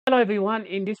Hello everyone,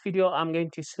 in this video I'm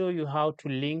going to show you how to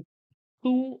link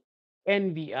two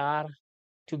NVR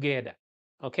together.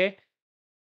 Okay,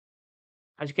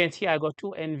 as you can see I got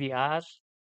two NVRs.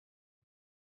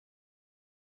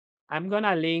 I'm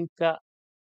gonna link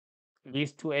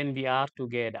these two NVR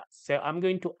together. So I'm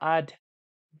going to add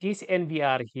this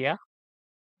NVR here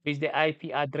with the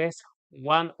IP address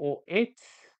 108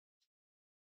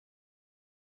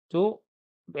 to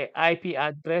the IP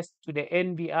address to the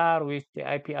NVR with the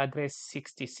IP address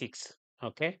 66.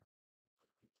 Okay,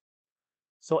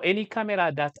 so any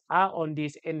camera that are on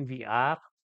this NVR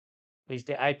with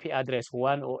the IP address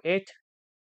 108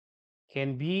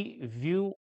 can be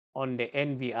viewed on the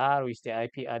NVR with the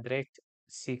IP address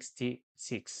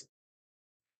 66.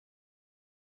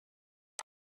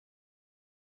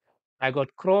 I got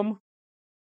Chrome,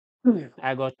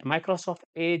 I got Microsoft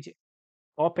Edge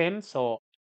open, so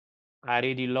I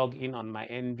already log in on my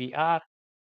NVR.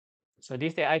 So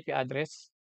this is the IP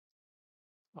address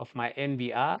of my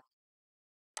NVR,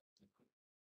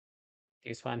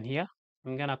 this one here.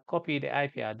 I'm gonna copy the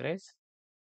IP address.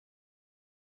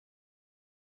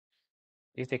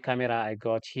 This is the camera I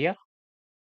got here.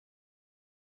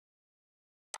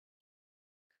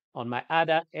 On my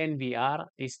other NVR,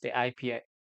 this is the IP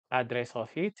address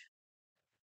of it.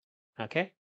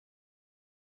 Okay.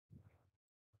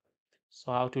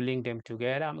 So how to link them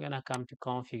together? I'm gonna come to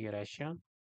configuration,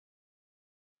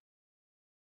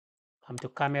 come to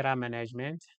camera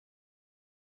management.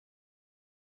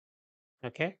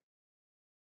 Okay.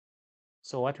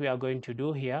 So what we are going to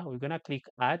do here, we're gonna click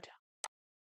add.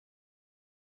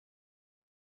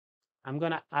 I'm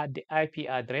gonna add the IP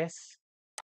address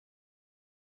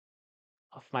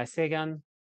of my second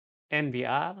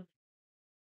NVR.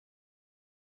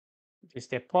 It's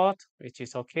the port, which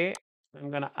is okay. I'm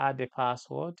gonna add the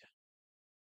password.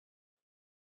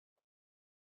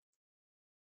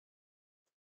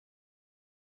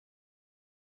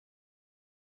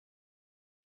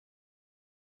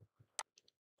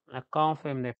 I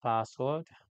confirm the password.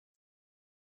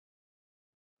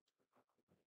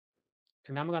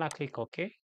 And I'm gonna click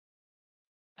OK.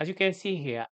 As you can see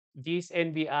here, this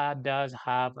NVR does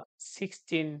have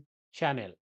 16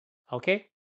 channels. Okay.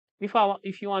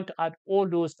 If you want to add all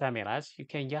those cameras, you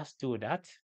can just do that.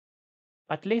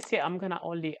 But let's say I'm gonna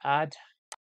only add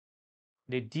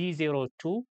the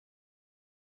D02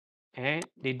 and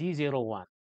the D01.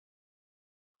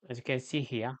 As you can see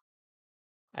here,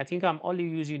 I think I'm only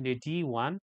using the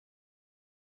D1.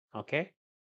 Okay.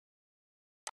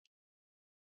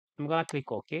 I'm gonna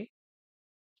click OK.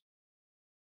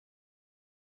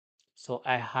 So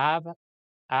I have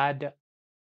add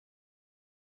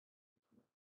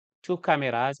two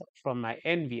cameras from my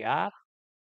NVR.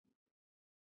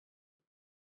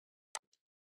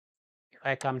 If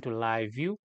I come to live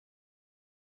view,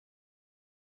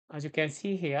 as you can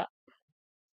see here,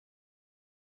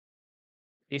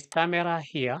 this camera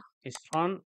here is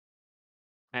from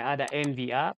my other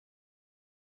NVR.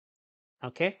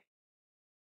 Okay.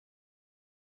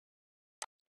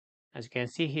 As you can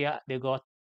see here, they got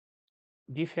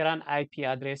different IP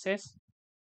addresses.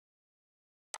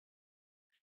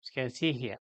 As you can see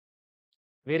here,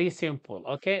 very simple.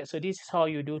 Okay, so this is how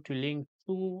you do to link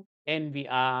two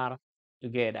NVR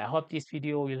together. I hope this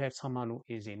video will help someone who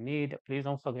is in need. Please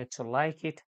don't forget to like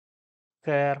it,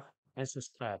 share, and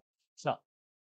subscribe. So